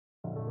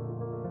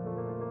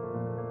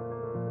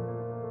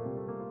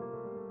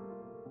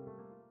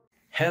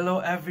Hello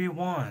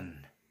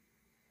everyone.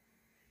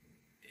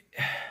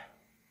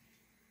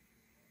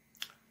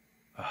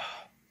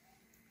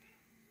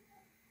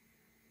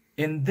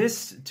 In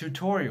this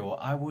tutorial,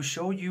 I will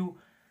show you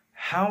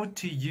how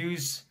to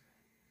use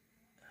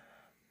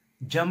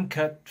jump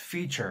cut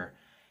feature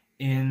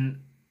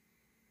in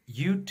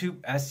YouTube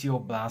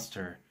SEO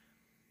Blaster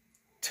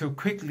to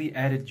quickly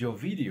edit your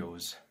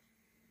videos.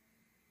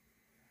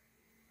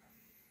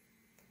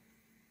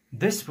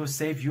 This will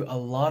save you a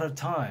lot of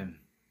time.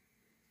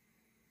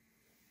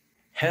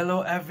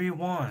 Hello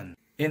everyone.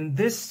 In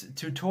this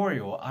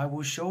tutorial, I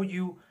will show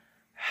you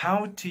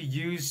how to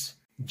use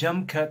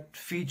jump cut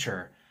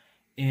feature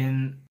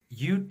in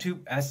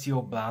YouTube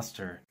SEO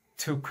Blaster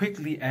to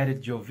quickly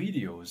edit your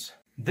videos.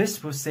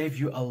 This will save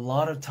you a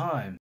lot of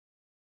time.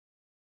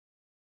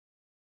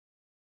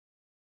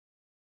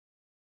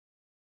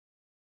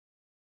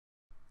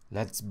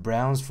 Let's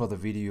browse for the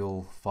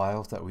video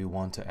file that we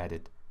want to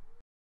edit.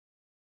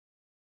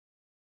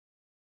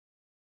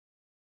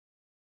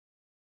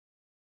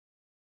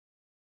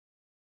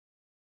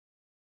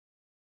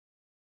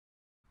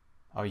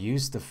 I'll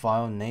use the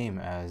file name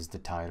as the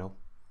title.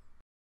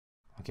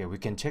 Okay, we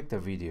can check the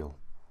video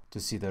to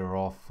see the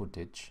raw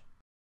footage.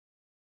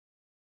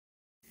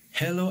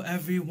 Hello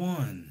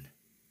everyone.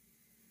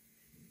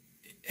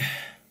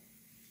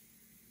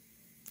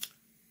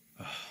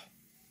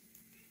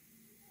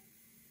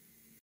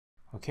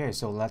 Okay,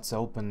 so let's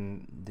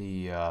open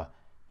the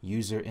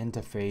user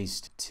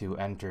interface to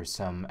enter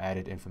some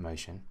edit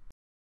information.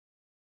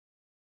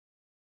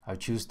 I'll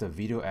choose the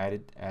video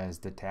edit as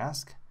the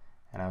task,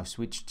 and I'll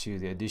switch to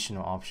the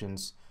additional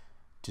options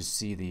to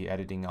see the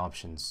editing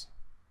options.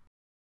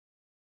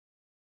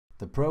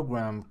 The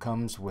program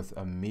comes with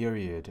a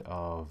myriad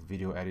of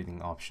video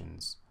editing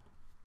options.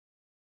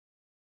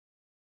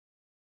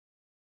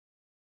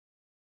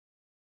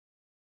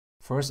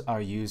 First,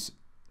 I'll use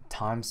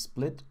time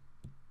split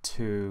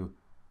to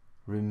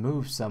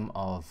remove some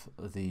of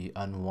the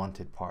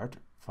unwanted part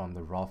from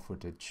the raw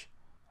footage,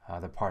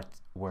 the part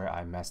where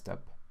I messed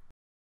up.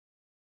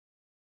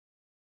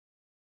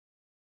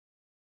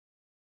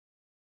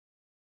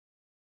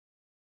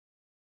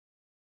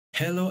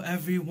 Hello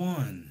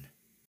everyone.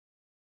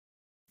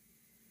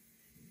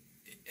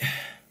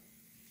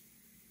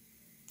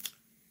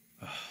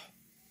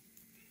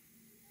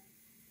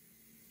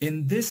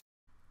 In this,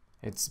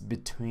 it's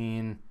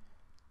between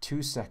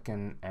 2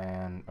 seconds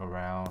and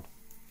around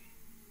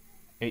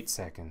 8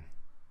 seconds.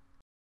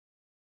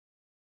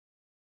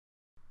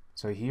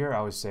 So here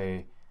I would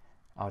say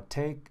I'll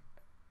take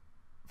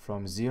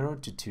from 0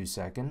 to 2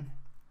 seconds,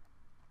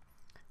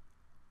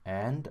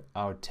 and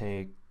I'll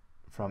take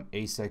from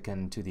 8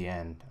 seconds to the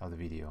end of the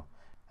video,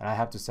 and I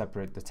have to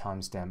separate the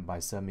timestamp by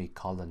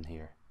semicolon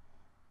here.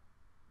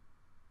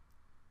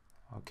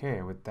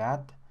 Okay, with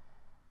that,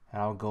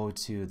 I'll go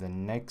to the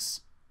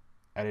next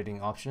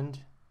editing option,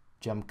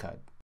 jump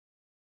cut.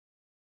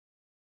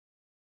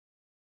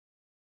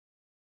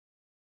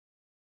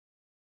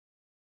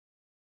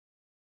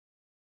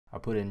 I'll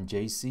put in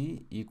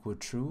JC equal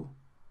true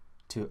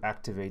to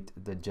activate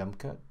the jump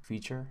cut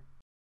feature.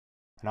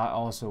 And I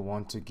also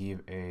want to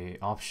give a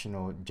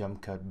optional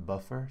jump cut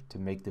buffer to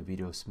make the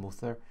video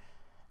smoother.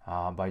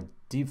 By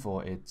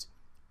default, it's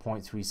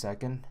 0.3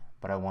 seconds,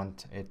 but I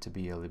want it to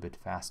be a little bit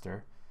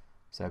faster.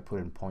 So I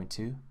put in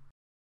 0.2.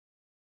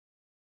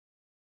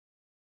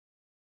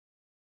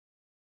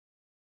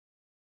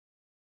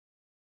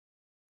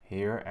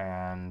 Here,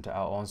 and I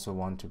also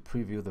want to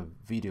preview the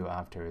video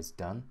after it's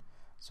done.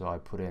 So I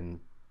put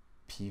in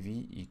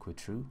PV equal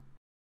true.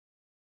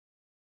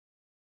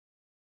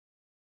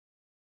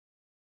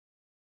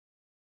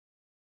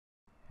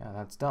 Yeah,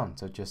 that's done.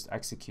 So just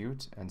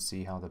execute and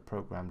see how the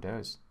program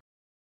does.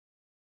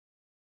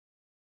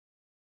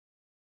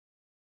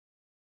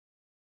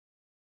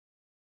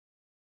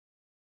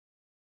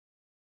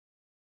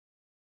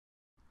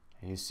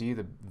 You see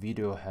the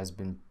video has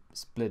been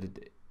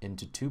split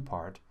into 2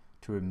 parts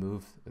to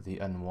remove the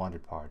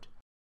unwanted part.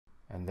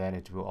 And then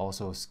it will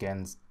also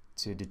scan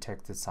to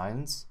detect the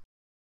silence.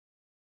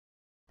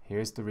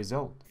 Here's the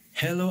result.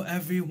 Hello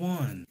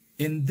everyone.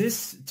 In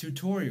this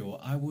tutorial,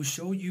 I will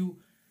show you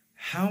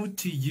how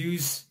to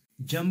use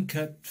jump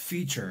cut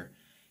feature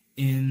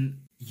in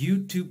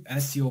YouTube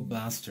SEO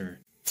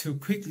Blaster to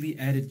quickly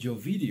edit your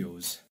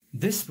videos.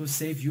 This will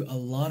save you a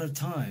lot of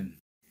time.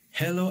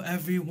 Hello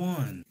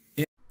everyone.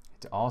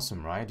 It's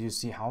awesome, right? Do you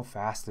see how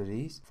fast it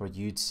is for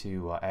you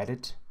to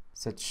edit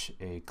such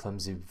a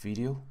clumsy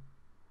video?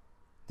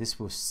 This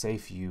will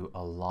save you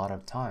a lot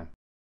of time.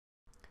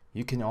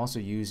 You can also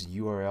use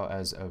URL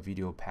as a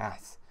video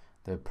path.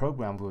 The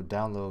program will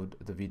download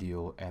the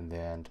video and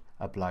then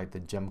apply the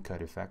jump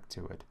cut effect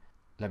to it.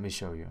 Let me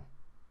show you.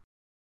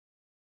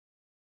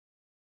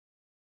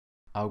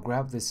 I'll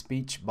grab this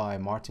speech by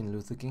Martin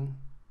Luther King.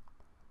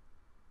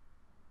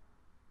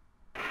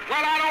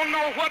 Well, I don't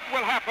know what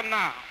will happen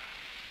now.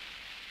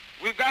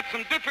 We've got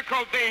some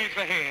difficult days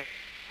ahead.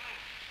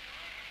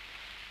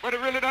 But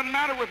it really doesn't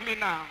matter with me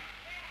now.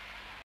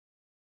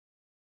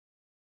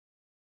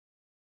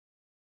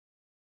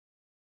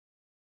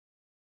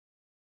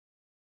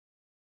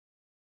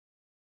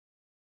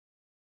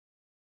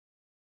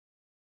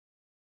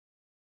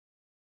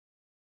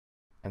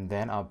 and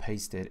then I'll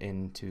paste it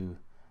into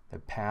the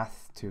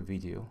path to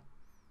video,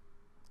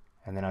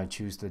 and then I'll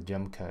choose the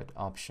jump cut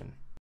option.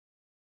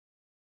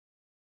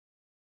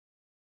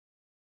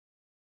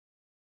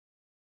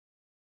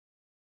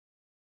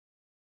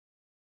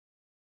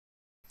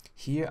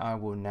 Here I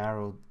will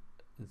narrow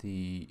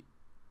the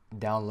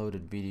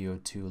downloaded video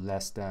to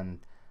less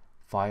than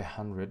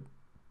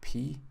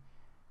 500p.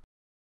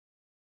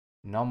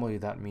 Normally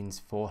that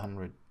means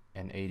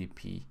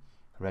 480p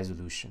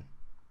resolution.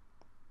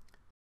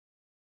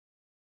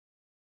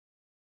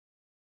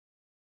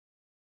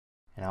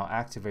 And I'll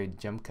activate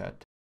jump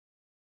cut.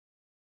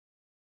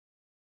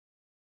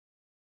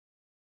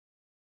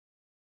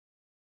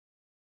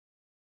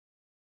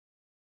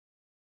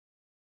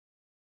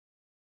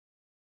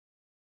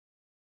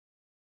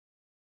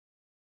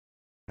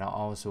 And I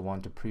also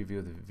want to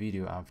preview the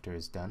video after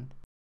it's done.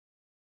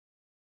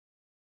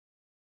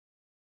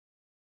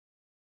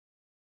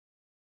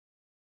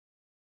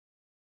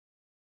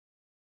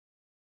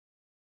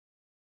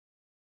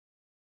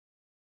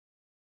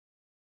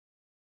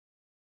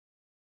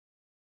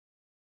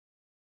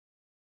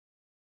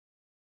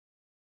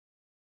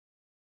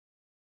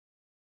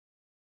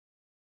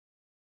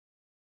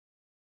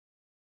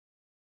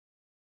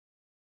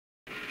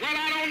 Well,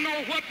 I don't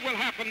know what will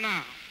happen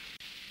now.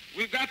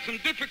 We've got some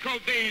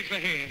difficult days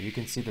ahead. You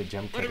can see the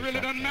jump cut. But it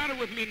really doesn't matter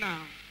with me now,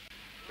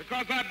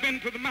 because I've been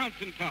to the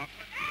mountaintop.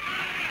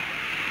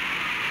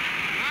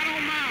 I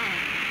don't mind.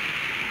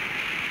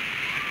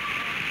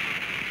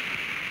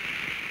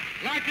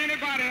 Like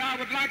anybody, I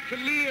would like to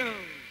live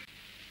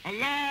a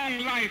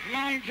long life.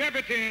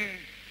 Longevity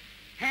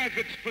has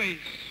its place.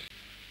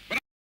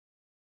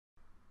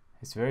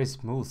 It's very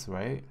smooth,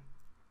 right?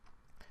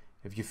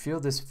 If you feel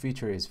this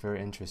feature is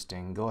very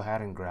interesting, go ahead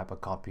and grab a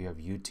copy of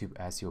YouTube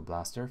SEO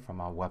Blaster from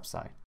our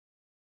website.